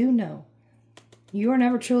you do know. You are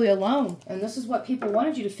never truly alone. And this is what people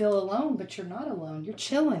wanted you to feel alone, but you're not alone. You're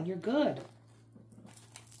chilling. You're good.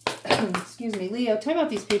 Excuse me, Leo. Tell me about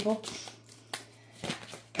these people.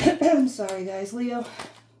 I'm sorry, guys. Leo.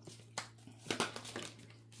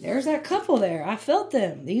 There's that couple there. I felt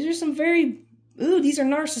them. These are some these are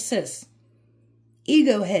narcissists.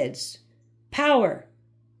 Ego heads. Power.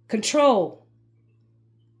 Control.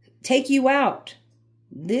 Take you out.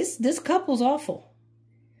 This couple's awful.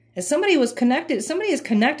 As somebody was connected, somebody is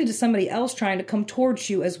connected to somebody else trying to come towards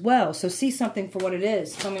you as well. So see something for what it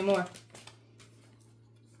is. Tell me more.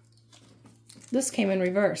 This came in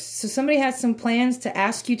reverse. So somebody had some plans to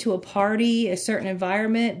ask you to a party, a certain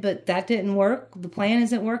environment, but that didn't work. The plan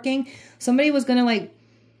isn't working. Somebody was going to like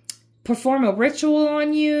perform a ritual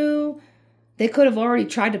on you. They could have already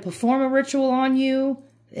tried to perform a ritual on you.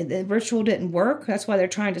 The ritual didn't work. That's why they're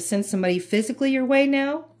trying to send somebody physically your way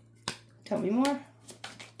now. Tell me more.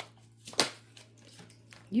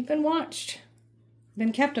 You've been watched.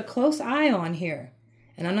 Been kept a close eye on here.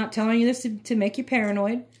 And I'm not telling you this to make you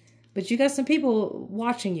paranoid. But you got some people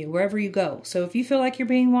watching you wherever you go. So if you feel like you're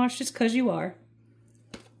being watched, it's because you are.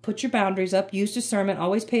 Put your boundaries up. Use discernment.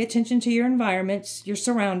 Always pay attention to your environments, your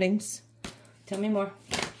surroundings. Tell me more.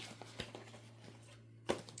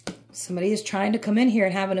 Somebody is trying to come in here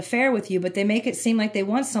and have an affair with you, but they make it seem like they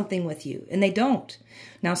want something with you, and they don't.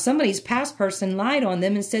 Now, somebody's past person lied on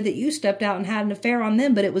them and said that you stepped out and had an affair on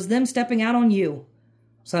them, but it was them stepping out on you.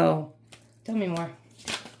 So, tell me more.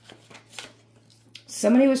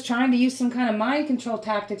 Somebody was trying to use some kind of mind control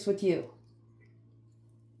tactics with you.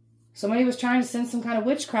 Somebody was trying to send some kind of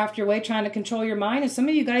witchcraft your way, trying to control your mind. And some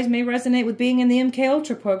of you guys may resonate with being in the MK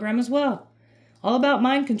Ultra program as well. All about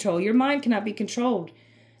mind control. Your mind cannot be controlled.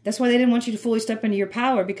 That's why they didn't want you to fully step into your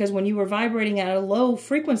power, because when you were vibrating at a low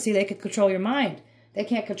frequency, they could control your mind. They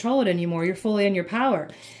can't control it anymore. You're fully in your power.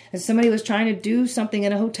 And somebody was trying to do something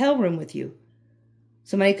in a hotel room with you.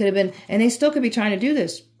 Somebody could have been, and they still could be trying to do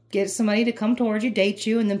this. Get somebody to come towards you, date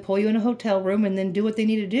you, and then pull you in a hotel room and then do what they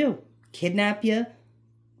need to do. Kidnap you,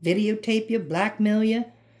 videotape you, blackmail you.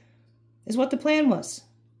 Is what the plan was.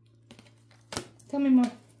 Tell me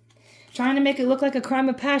more. Trying to make it look like a crime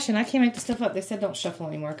of passion. I can't make this stuff up. They said don't shuffle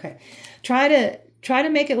anymore. Okay. Try to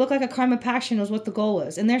make it look like a crime of passion was what the goal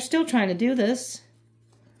was. And they're still trying to do this.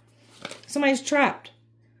 Somebody's trapped.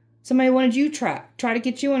 Somebody wanted you trapped. Try to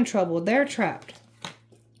get you in trouble. They're trapped.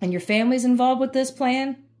 And your family's involved with this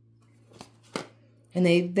plan. And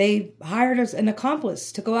they hired an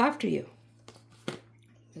accomplice to go after you.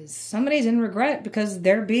 Somebody's in regret because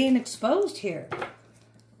they're being exposed here.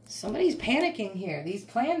 Somebody's panicking here. These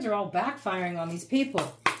plans are all backfiring on these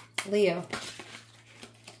people. Leo.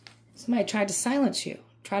 Somebody tried to silence you.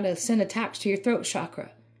 Tried to send attacks to your throat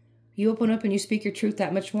chakra. You open up and you speak your truth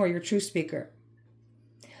that much more. You're a true speaker.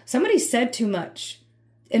 Somebody said too much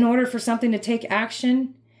in order for something to take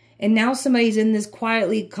action. And now somebody's in this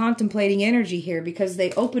quietly contemplating energy here because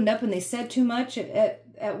they opened up and they said too much at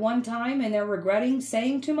one time and they're regretting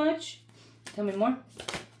saying too much. Tell me more.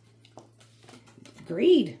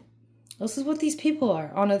 Greed. This is what these people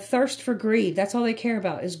are. On a thirst for greed. That's all they care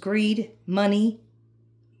about is greed, money.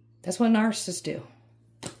 That's what narcissists do.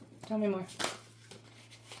 Tell me more.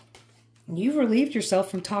 You've relieved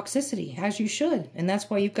yourself from toxicity, as you should. And that's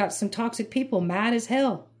why you've got some toxic people mad as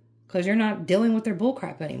hell. Because you're not dealing with their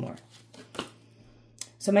bullcrap anymore.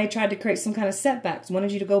 Somebody tried to create some kind of setbacks.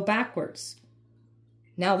 Wanted you to go backwards.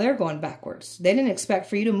 Now they're going backwards. They didn't expect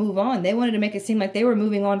for you to move on. They wanted to make it seem like they were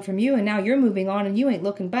moving on from you. And now you're moving on and you ain't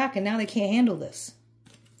looking back. And now they can't handle this.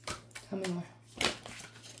 Tell me more.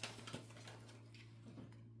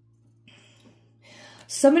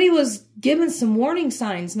 Somebody was given some warning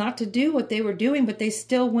signs not to do what they were doing. But they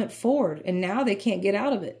still went forward. And now they can't get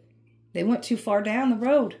out of it. They went too far down the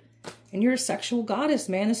road. And you're a sexual goddess,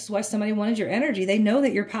 man. This is why somebody wanted your energy. They know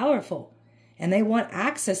that you're powerful. And they want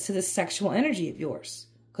access to this sexual energy of yours.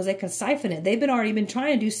 Because they can siphon it. They've already been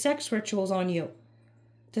trying to do sex rituals on you.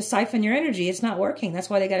 To siphon your energy. It's not working. That's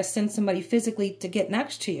why they got to send somebody physically to get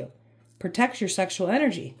next to you. Protect your sexual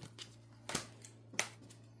energy.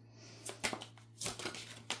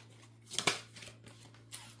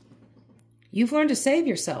 You've learned to save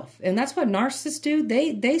yourself. And that's what narcissists do.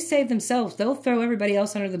 They save themselves. They'll throw everybody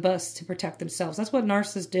else under the bus to protect themselves. That's what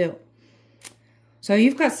narcissists do. So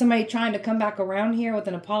you've got somebody trying to come back around here with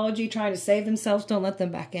an apology, trying to save themselves. Don't let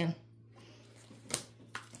them back in.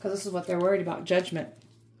 Because this is what they're worried about, judgment.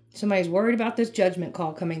 Somebody's worried about this judgment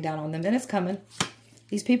call coming down on them. And it's coming.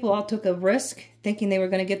 These people all took a risk thinking they were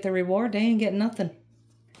going to get the reward. They ain't getting nothing.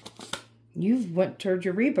 You've went toward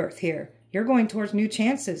your rebirth here. You're going towards new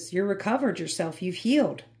chances. You're recovered yourself. You've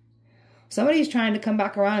healed. Somebody's trying to come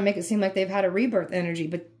back around and make it seem like they've had a rebirth energy,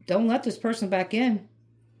 but don't let this person back in.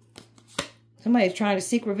 Somebody's trying to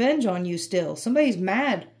seek revenge on you still. Somebody's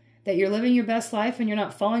mad that you're living your best life and you're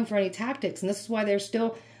not falling for any tactics. And this is why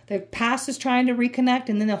their past is trying to reconnect,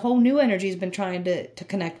 and then the whole new energy has been trying to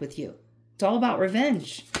connect with you. It's all about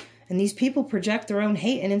revenge. And these people project their own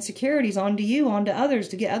hate and insecurities onto you, onto others,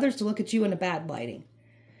 to get others to look at you in a bad lighting.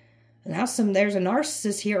 And now there's a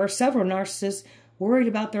narcissist here, or several narcissists, worried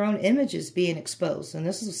about their own images being exposed. And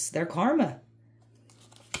this is their karma.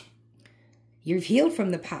 You've healed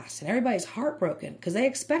from the past, and everybody's heartbroken because they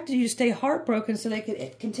expected you to stay heartbroken so they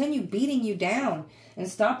could continue beating you down and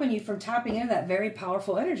stopping you from tapping into that very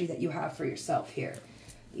powerful energy that you have for yourself here.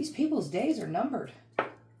 These people's days are numbered.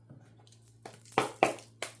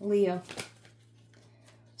 Leo.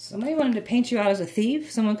 Somebody wanted to paint you out as a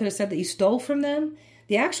thief. Someone could have said that you stole from them.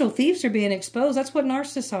 The actual thieves are being exposed. That's what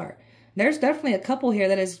narcissists are. There's definitely a couple here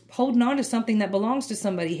that is holding on to something that belongs to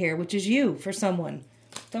somebody here, which is you for someone.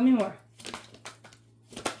 Tell me more.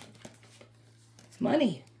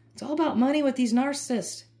 Money. It's all about money with these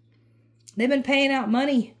narcissists. They've been paying out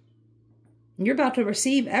money. You're about to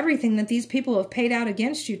receive everything that these people have paid out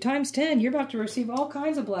against you. Times 10. You're about to receive all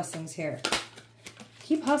kinds of blessings here.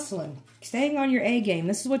 Keep hustling. Staying on your A game.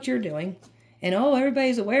 This is what you're doing. And oh,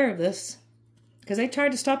 everybody's aware of this. Because they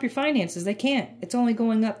tried to stop your finances. They can't. It's only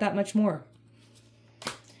going up that much more.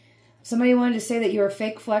 Somebody wanted to say that you're a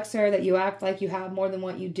fake flexer, that you act like you have more than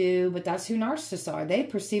what you do. But that's who narcissists are. They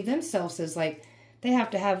perceive themselves as like, they have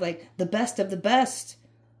to have like the best of the best.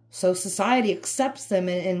 So society accepts them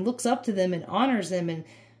and looks up to them and honors them and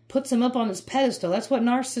puts them up on this pedestal. That's what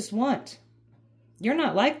narcissists want. You're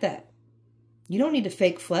not like that. You don't need to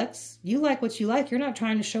fake flex. You like what you like. You're not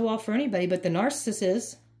trying to show off for anybody, but the narcissist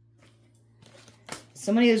is.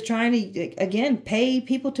 Somebody is trying to, again, pay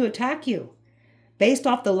people to attack you based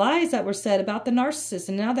off the lies that were said about the narcissist.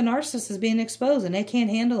 And now the narcissist is being exposed and they can't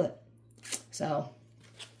handle it. So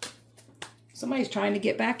somebody's trying to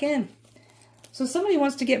get back in. So somebody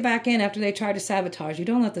wants to get back in after they try to sabotage you.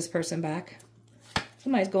 Don't let this person back.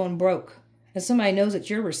 Somebody's going broke. And somebody knows that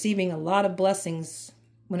you're receiving a lot of blessings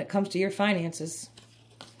when it comes to your finances.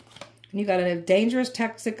 And you got a dangerous,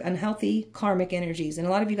 toxic, unhealthy, karmic energies. And a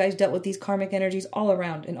lot of you guys dealt with these karmic energies all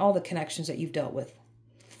around in all the connections that you've dealt with.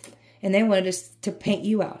 And they wanted to paint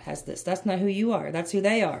you out as this. That's not who you are. That's who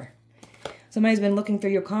they are. Somebody's been looking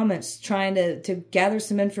through your comments, trying to gather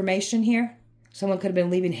some information here. Someone could have been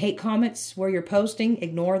leaving hate comments where you're posting.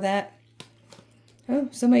 Ignore that. Oh,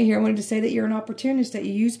 somebody here wanted to say that you're an opportunist, that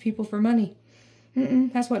you use people for money.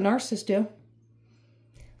 That's what narcissists do.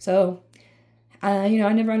 So, I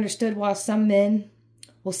never understood why some men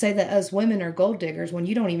will say that us women are gold diggers when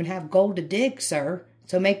you don't even have gold to dig, sir.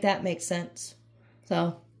 So make that make sense.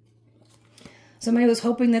 So, somebody was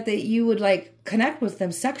hoping that you would like connect with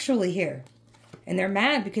them sexually here. And they're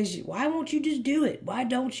mad because, why won't you just do it? Why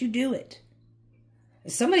don't you do it?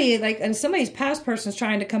 Somebody's past person's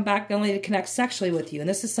trying to come back only to connect sexually with you. And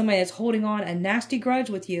this is somebody that's holding on a nasty grudge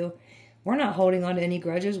with you. We're not holding on to any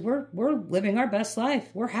grudges. We're living our best life.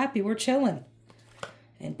 We're happy. We're chilling.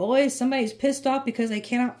 And boys, somebody's pissed off because they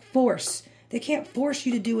cannot force. They can't force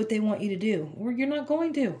you to do what they want you to do. Or you're not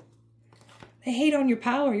going to. They hate on your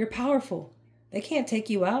power. You're powerful. They can't take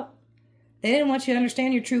you out. They didn't want you to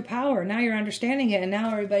understand your true power. Now you're understanding it. And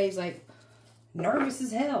now everybody's like nervous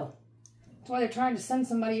as hell. That's why they're trying to send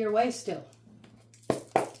somebody your way still.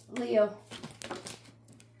 Leo.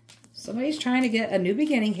 Somebody's trying to get a new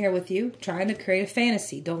beginning here with you. Trying to create a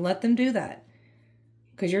fantasy. Don't let them do that.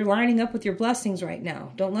 Because you're lining up with your blessings right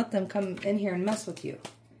now. Don't let them come in here and mess with you.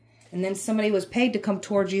 And then somebody was paid to come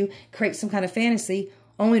towards you, create some kind of fantasy,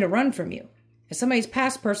 only to run from you. And somebody's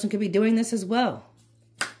past person could be doing this as well.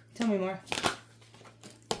 Tell me more.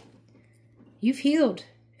 You've healed.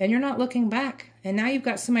 And you're not looking back. And now you've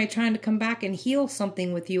got somebody trying to come back and heal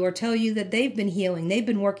something with you or tell you that they've been healing. They've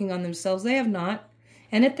been working on themselves. They have not.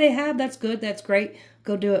 And if they have, that's good. That's great.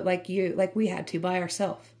 Go do it like we had to by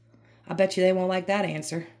ourselves. I bet you they won't like that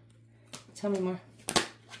answer. Tell me more.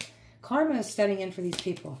 Karma is setting in for these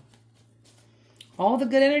people. All the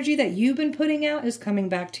good energy that you've been putting out is coming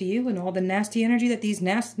back to you. And all the nasty energy that these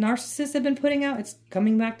narcissists have been putting out, it's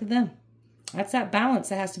coming back to them. That's that balance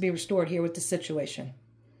that has to be restored here with the situation.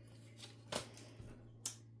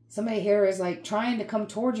 Somebody here is like trying to come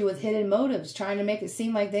towards you with hidden motives, trying to make it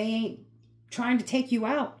seem like they ain't trying to take you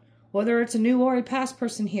out. Whether it's a new or a past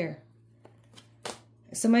person here.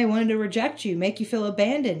 Somebody wanted to reject you, make you feel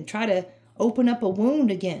abandoned, try to open up a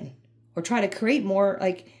wound again. Or try to create more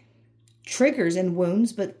like triggers and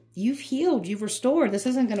wounds, but you've healed, you've restored. This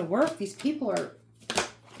isn't going to work. These people are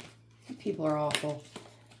awful.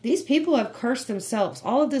 These people have cursed themselves.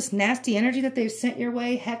 All of this nasty energy that they've sent your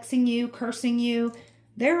way, hexing you, cursing you,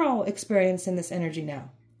 they're all experiencing this energy now.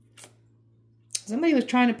 Somebody was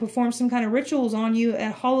trying to perform some kind of rituals on you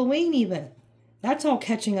at Halloween even. That's all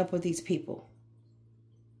catching up with these people.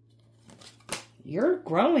 You're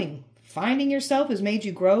growing. Finding yourself has made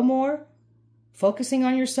you grow more. Focusing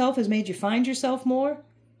on yourself has made you find yourself more.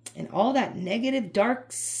 And all that negative, dark,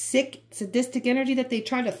 sick, sadistic energy that they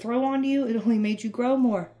try to throw onto you, it only made you grow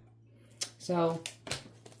more. So,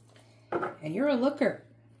 and you're a looker.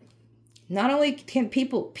 Not only can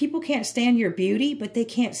people can't stand your beauty, but they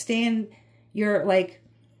can't stand your, like,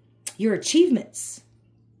 your achievements.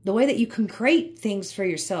 The way that you can create things for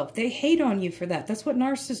yourself. They hate on you for that. That's what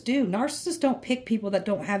narcissists do. Narcissists don't pick people that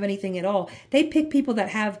don't have anything at all. They pick people that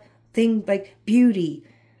have things like beauty,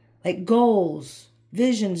 like goals,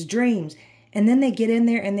 visions, dreams. And then they get in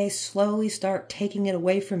there and they slowly start taking it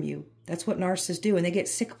away from you. That's what narcissists do. And they get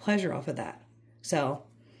sick pleasure off of that. So,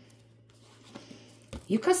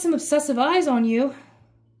 you've got some obsessive eyes on you.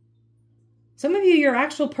 Some of you, your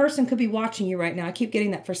actual person could be watching you right now. I keep getting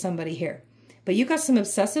that for somebody here. But you got some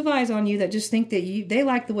obsessive eyes on you that just think that they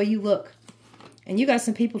like the way you look. And you got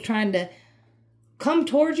some people trying to come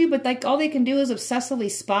towards you, but like all they can do is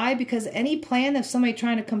obsessively spy, because any plan of somebody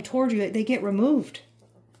trying to come towards you, they get removed.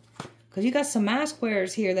 Because you got some mask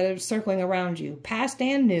wearers here that are circling around you, past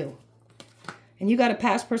and new. And you got a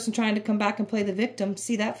past person trying to come back and play the victim.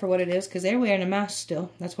 See that for what it is, because they're wearing a mask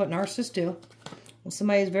still. That's what narcissists do. Well,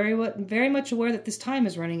 somebody is very much aware that this time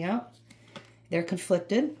is running out. They're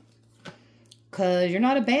conflicted. Because you're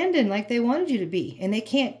not abandoned like they wanted you to be. And they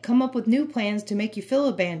can't come up with new plans to make you feel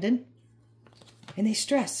abandoned. And they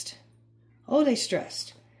stressed. Oh, they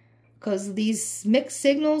stressed. Because these mixed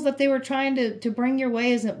signals that they were trying to bring your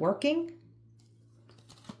way isn't working.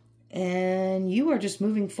 And you are just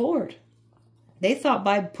moving forward. They thought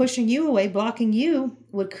by pushing you away, blocking you,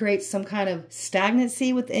 would create some kind of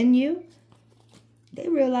stagnancy within you. They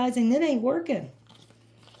realizing that ain't working.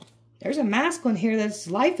 There's a masculine here that's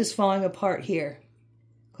life is falling apart here.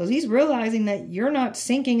 Because he's realizing that you're not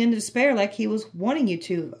sinking into despair like he was wanting you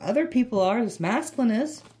to. Other people are. This masculine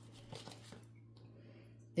is.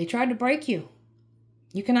 They tried to break you.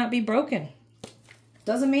 You cannot be broken.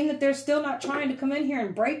 Doesn't mean that they're still not trying to come in here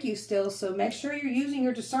and break you still. So make sure you're using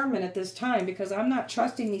your discernment at this time. Because I'm not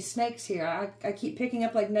trusting these snakes here. I keep picking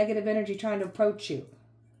up like negative energy trying to approach you.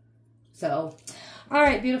 So... all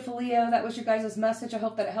right, beautiful Leo, that was your guys' message. I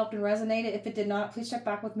hope that it helped and resonated. If it did not, please check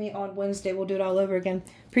back with me on Wednesday. We'll do it all over again.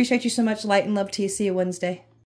 Appreciate you so much. Light and love to you. See you Wednesday.